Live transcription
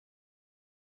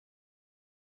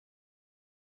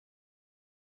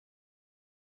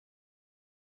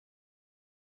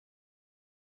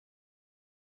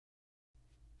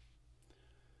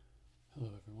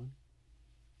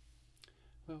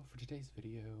Well, for today's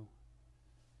video,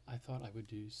 I thought I would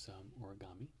do some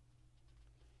origami,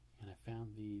 and I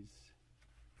found these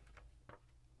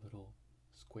little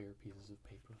square pieces of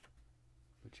paper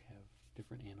which have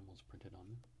different animals printed on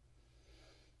them.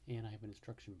 And I have an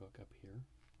instruction book up here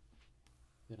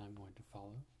that I'm going to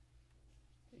follow.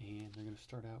 And they're going to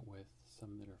start out with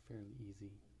some that are fairly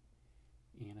easy.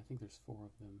 And I think there's 4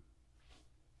 of them.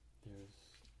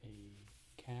 There's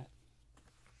a cat,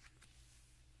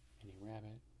 and a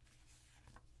rabbit,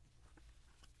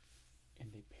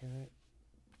 and a parrot,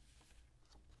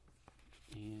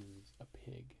 and a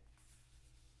pig.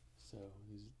 So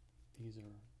these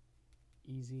are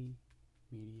easy,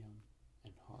 medium,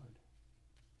 and hard.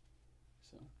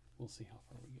 So we'll see how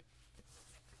far we get.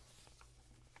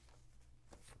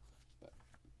 But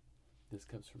this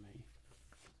comes from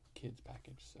a kids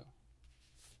package, so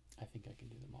I think I can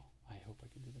do them all. I hope I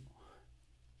can do them all.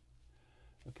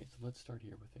 Okay, so let's start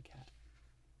here with the cat.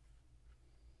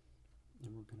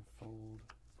 And we're going to fold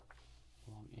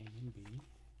along A and B.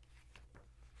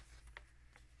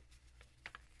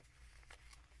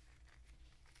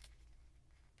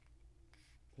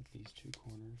 Put these 2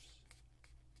 corners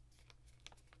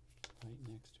right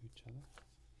next to each other.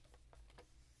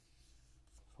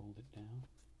 Fold it down.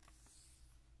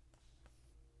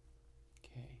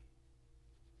 Okay.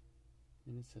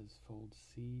 Then it says fold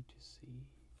C to C.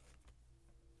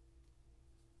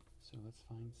 So let's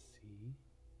find C.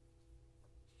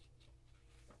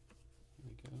 Here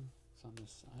we go. It's on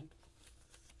this side.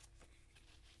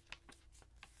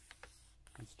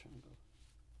 Let's triangle.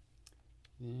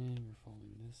 Then we're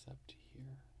folding this up to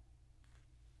here.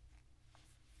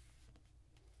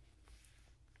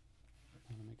 I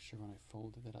want to make sure when I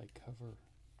fold it that I cover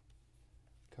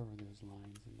those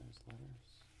lines and those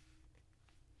letters.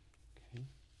 Okay.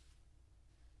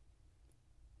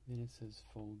 Then it says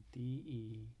fold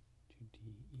DE to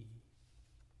DE.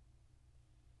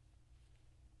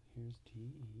 Here's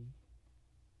DE.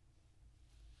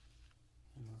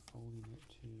 And we're folding it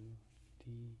to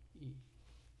DE.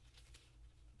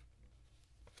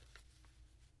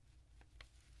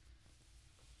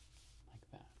 Like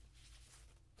that.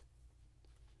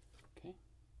 Okay.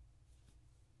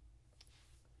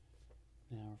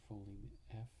 Now we're folding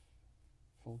F,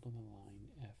 fold on the line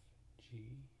FG.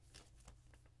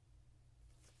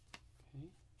 Okay.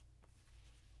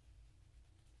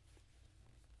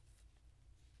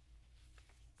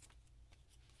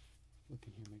 Look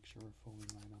in here, make sure we're folding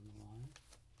right on the line.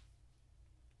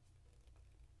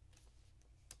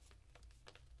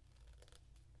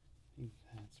 I think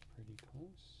that's pretty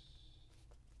close.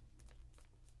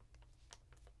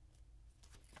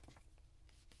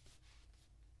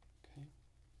 Okay.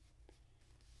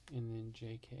 And then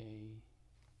JK,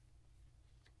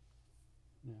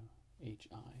 no,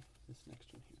 HI, this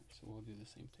next one here. So we'll do the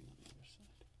same thing on the other side.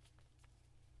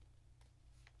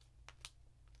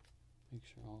 Make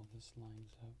sure all of this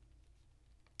lines up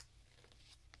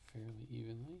fairly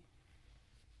evenly.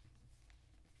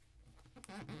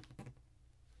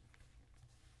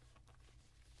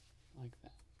 Like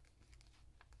that.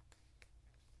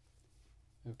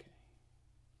 Okay.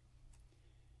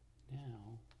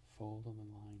 Now fold on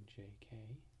the line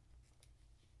JK.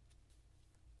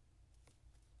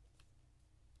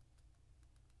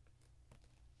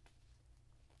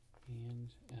 And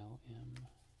LM.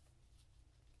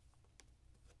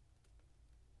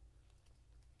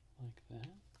 Like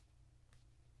that.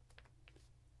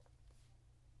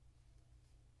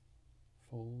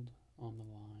 Fold on the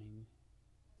line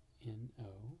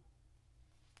NO.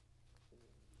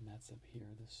 And that's up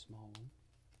here, this small one.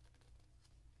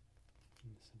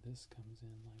 And so this comes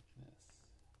in like this.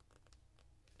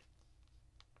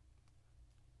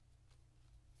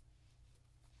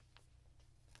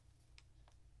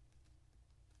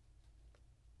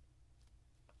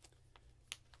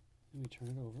 Then we turn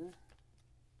it over.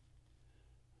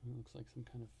 It looks like some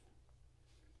kind of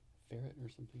ferret or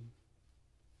something.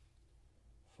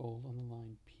 Fold on the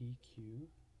line PQ.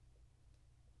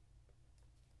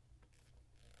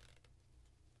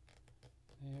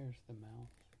 There's the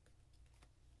mouth.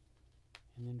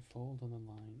 And then fold on the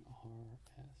line RS.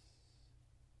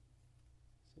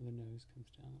 So the nose comes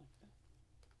down like that.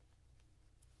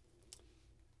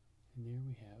 And there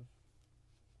we have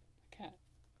a cat.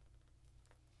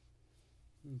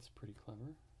 And it's pretty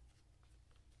clever.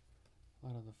 A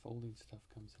lot of the folding stuff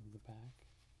comes into the back.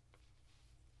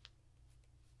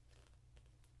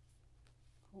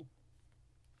 Cool.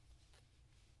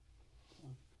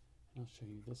 And I'll show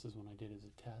you, this is one I did as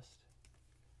a test.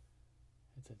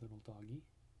 It's a little doggy.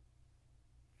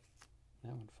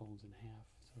 That one folds in half,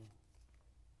 so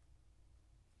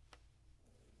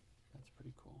that's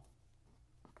pretty cool.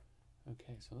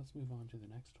 Okay, so let's move on to the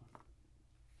next one.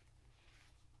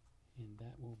 And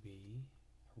that will be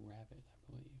a rabbit,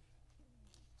 I believe.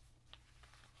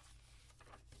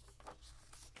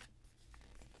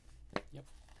 Yep.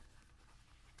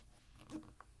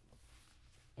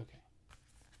 Okay.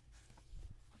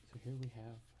 So here we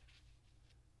have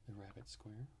the rabbit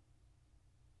square.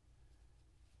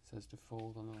 It says to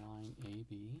fold on the line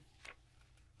AB.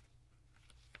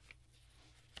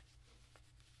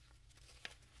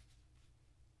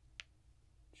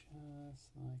 Just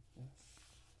like this.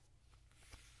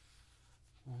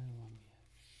 Right along the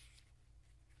edge.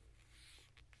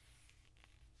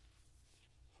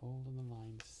 Fold on the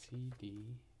line CD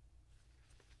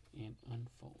and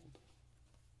unfold.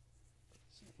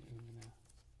 So we're going to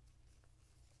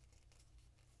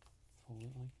fold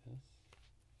it like this.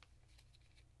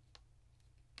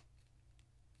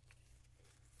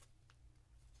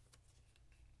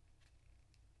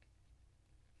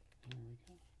 There we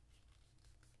go.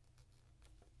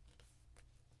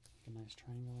 Make a nice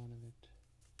triangle out of it.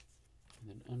 And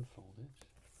then unfold it.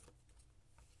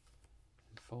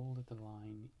 And fold at the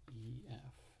line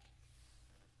EF.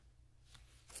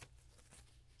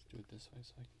 Let's do it this way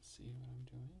so I can see what I'm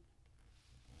doing.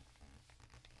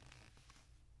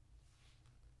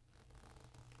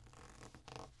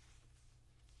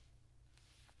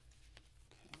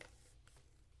 Okay.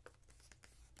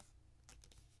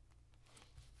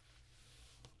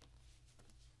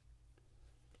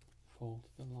 Fold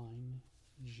the line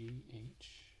GH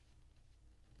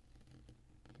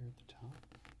here at the top.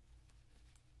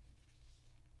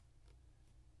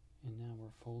 And now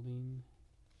we're folding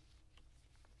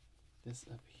this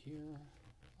up here,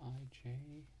 IJ.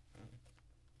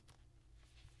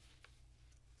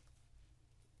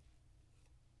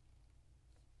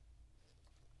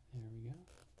 There we go.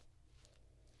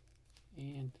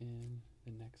 And then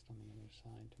the next on the other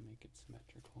side to make it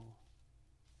symmetrical.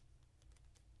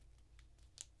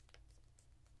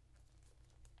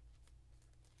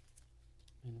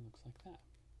 And it looks like that.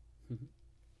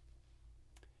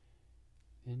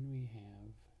 Then we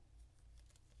have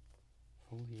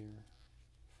full here,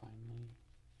 finally,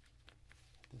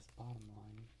 at this bottom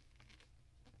line.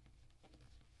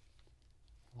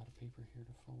 A lot of paper here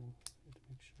to fold. We have to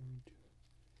make sure we do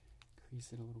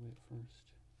crease it a little bit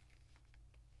first.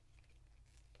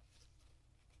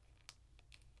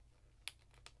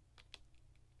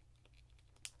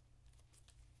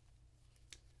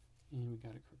 And we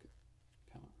got it crooked.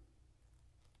 Come on.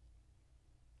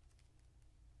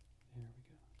 There we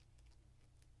go.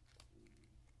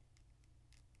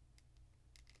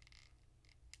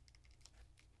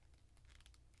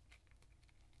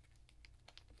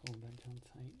 Fold that down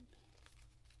tight.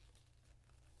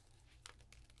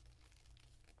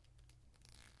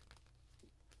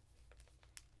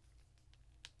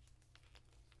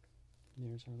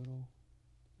 There's our little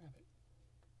rabbit.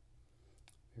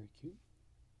 Very cute.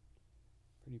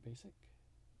 Pretty basic.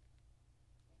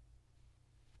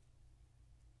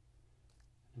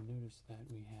 And notice that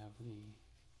we have the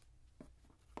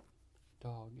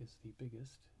dog is the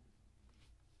biggest.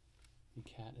 The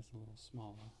cat is a little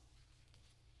smaller.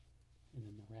 And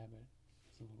then the rabbit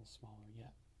is a little smaller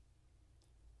yet.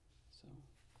 So,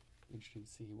 interesting to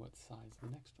see what size the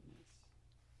next one is.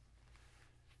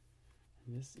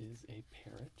 And this is a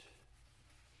parrot.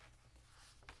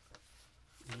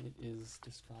 And it is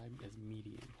described as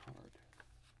medium hard.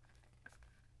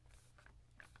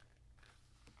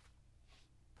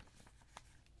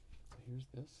 So here's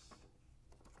this.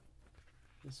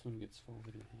 This one gets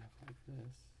folded in half like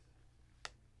this.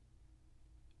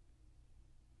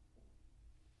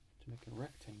 To make a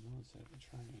rectangle instead of a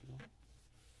triangle.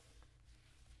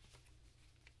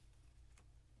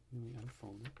 Then we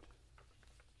unfold it.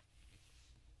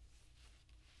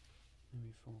 Then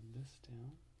we fold this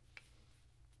down.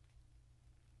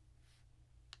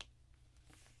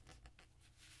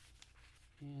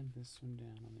 And this one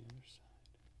down on the other side.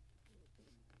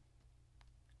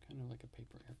 Kind of like a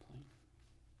paper airplane.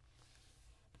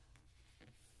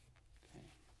 Okay.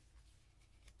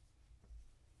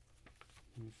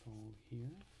 Then we fold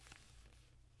here.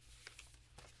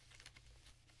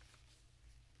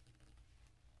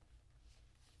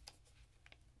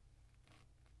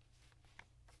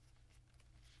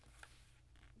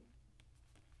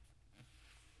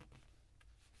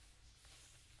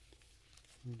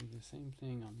 We do the same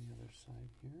thing on the other side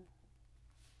here.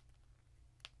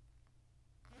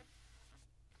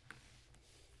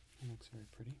 It looks very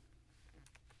pretty.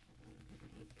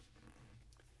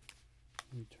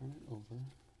 We turn it over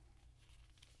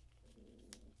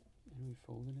and we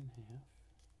fold it in half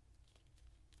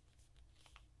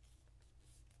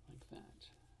like that.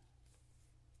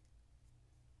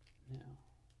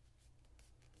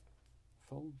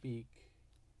 fold beak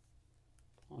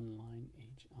on line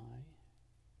HI,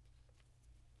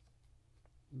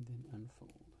 and then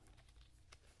unfold.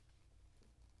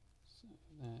 So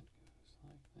that goes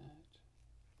like that.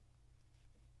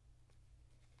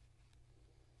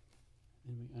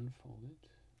 Then we unfold it.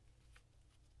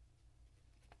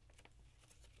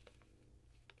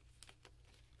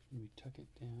 And we tuck it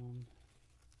down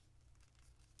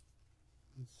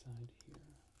inside here.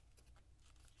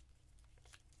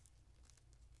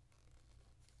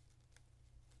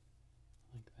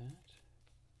 Like that.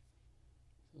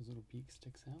 So those little beak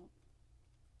sticks out.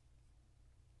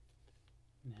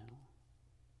 Now,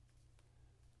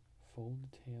 fold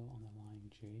the tail on the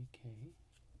line JK.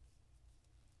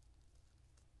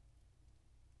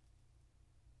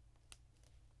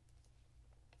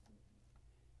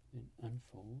 Then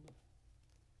unfold.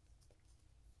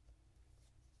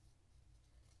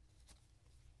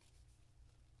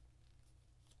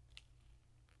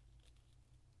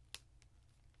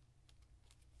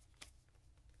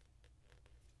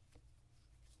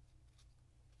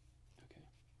 Okay.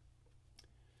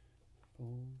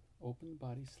 Fold, open the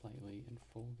body slightly and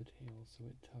fold the tail so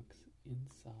it tucks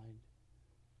inside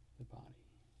the body.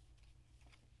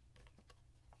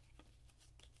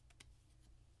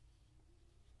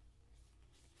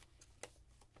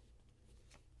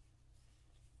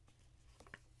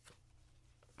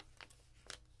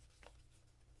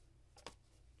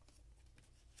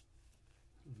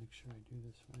 Make sure I do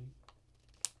this right.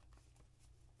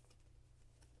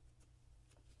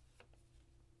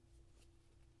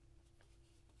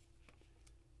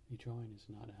 The drawing is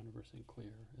not 100%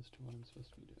 clear as to what I'm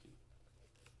supposed to be doing.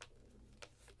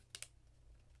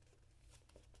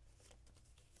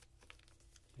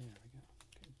 There we go.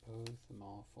 Okay, both of them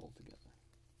all fold together.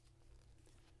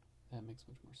 That makes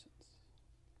much more sense.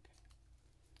 Okay.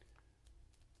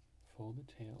 Fold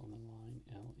the tail on the line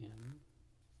LM.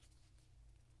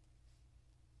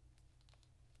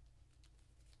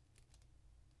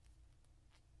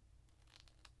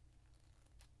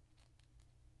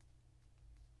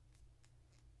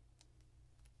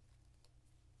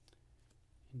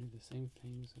 And do the same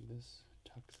thing so this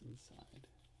tucks inside.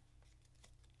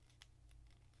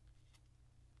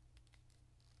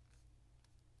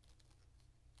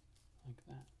 Like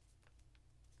that.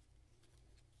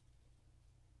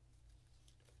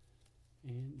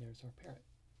 And there's our parrot.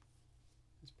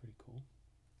 That's pretty cool.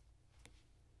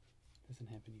 Doesn't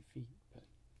have any feet, but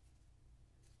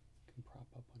can prop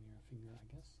up on your finger,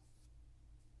 I guess.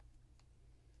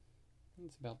 And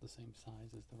it's about the same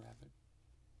size as the rabbit,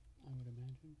 I would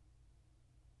imagine.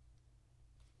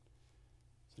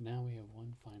 So now we have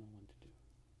one final one to do.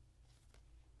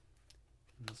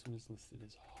 And this one is listed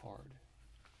as hard.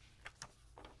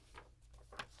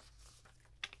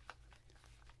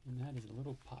 And that is a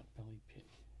little pot-bellied pig.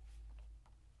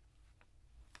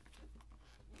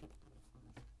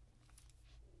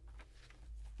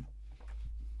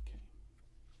 Okay.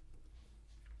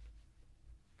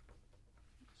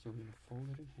 So we're going to fold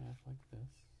it in half like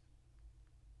this.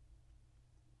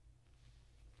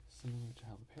 Similar to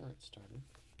how the parrot started.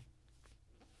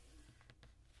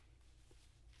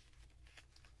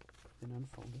 Then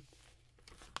unfold it.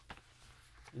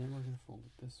 And then we're going to fold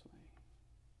it this way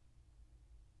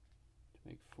to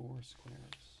make 4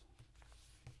 squares.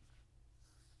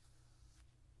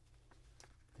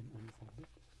 Then unfold it.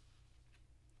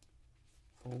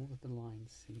 Fold at the line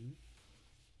C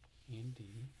and D.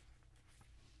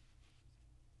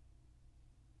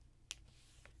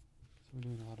 So we're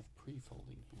doing a lot of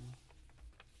pre-folding here,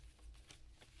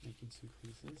 making some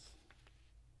creases.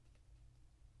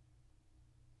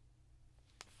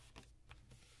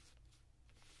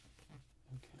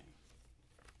 Okay.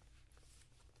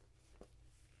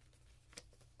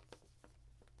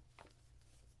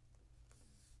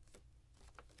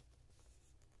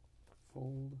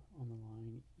 Fold on the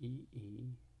line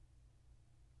EE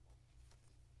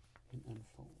and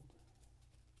unfold.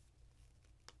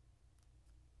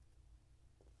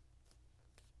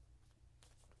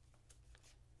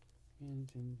 And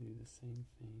then do the same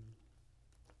thing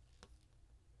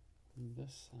on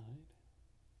this side.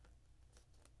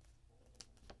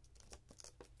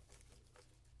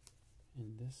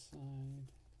 And this side.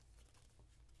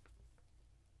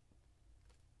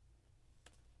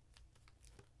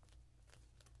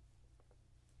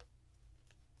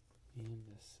 And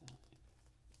this side.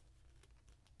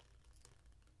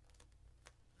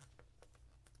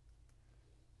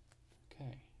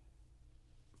 Okay.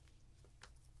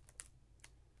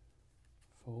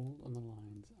 Fold on the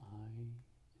lines I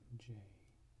and J,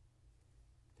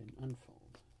 then unfold.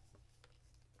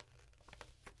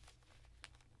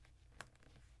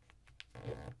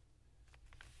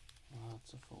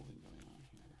 lots of folding going on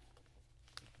here.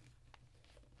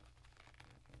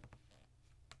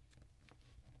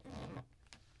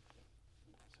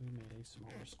 So we made a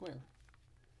smaller square.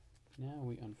 Now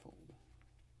we unfold.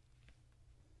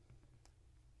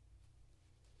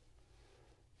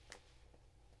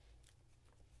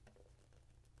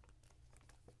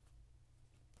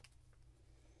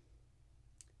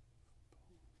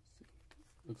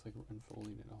 Looks like we're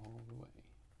unfolding it all the way.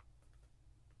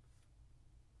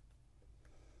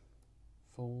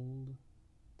 Fold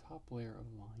top layer of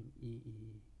line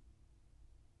EE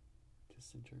to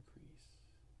center crease.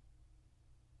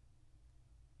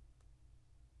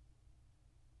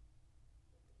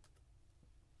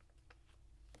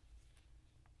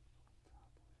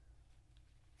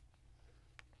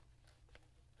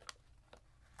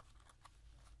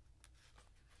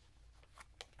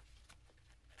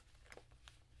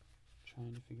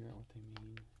 Trying to figure out what they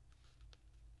mean.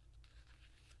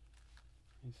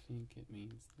 I think it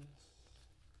means this.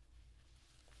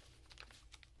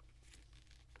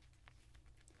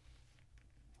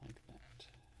 Like that.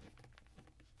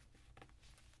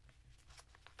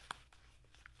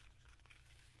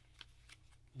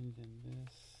 And then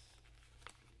this.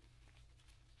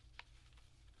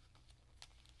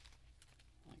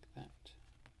 Like that.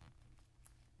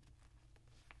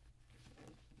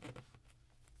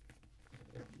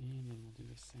 And then we'll do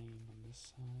the same on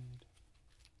this side.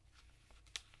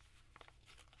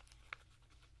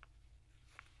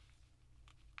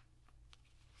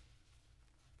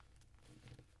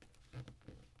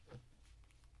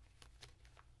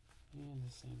 And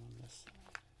the same on this side.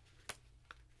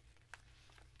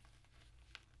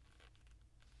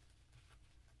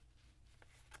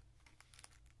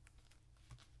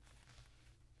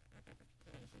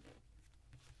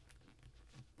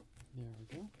 There we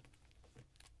go.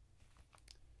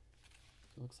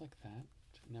 So it looks like that.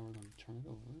 Now we're going to turn it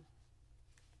over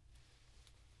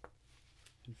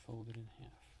and fold it in half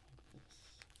like this.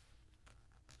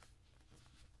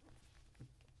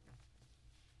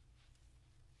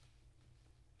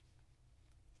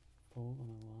 Fold on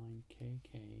a line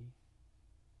KK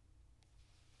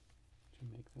to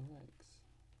make the legs.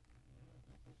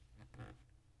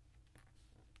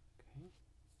 Okay.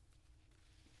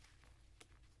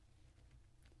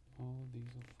 All of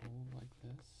these will fold like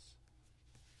this.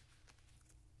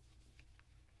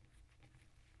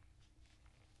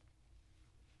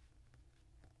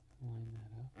 Line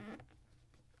that up.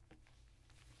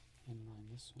 And line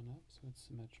this one up so it's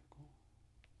symmetrical.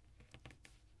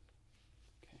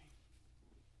 Okay.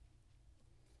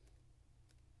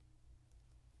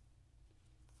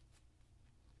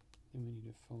 Then we need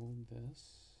to fold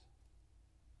this.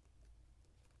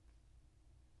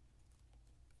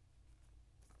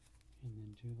 And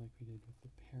then do like we did with the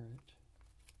parrot.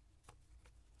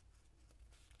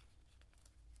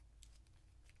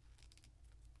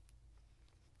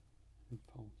 And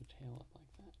fold the tail up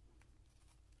like that.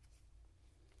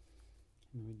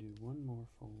 And we do one more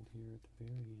fold here at the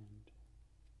very end.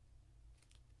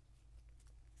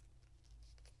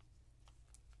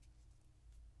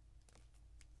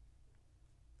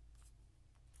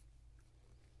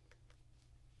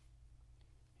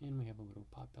 And we have a little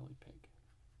pot-bellied pig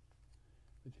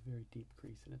with a very deep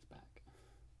crease in its back.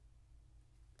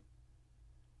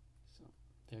 So,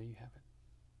 there you have it.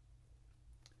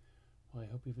 Well,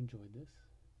 I hope you've enjoyed this.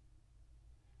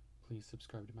 Please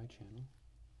subscribe to my channel.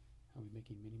 I'll be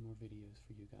making many more videos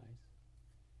for you guys.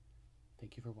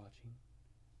 Thank you for watching,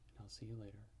 and I'll see you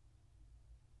later.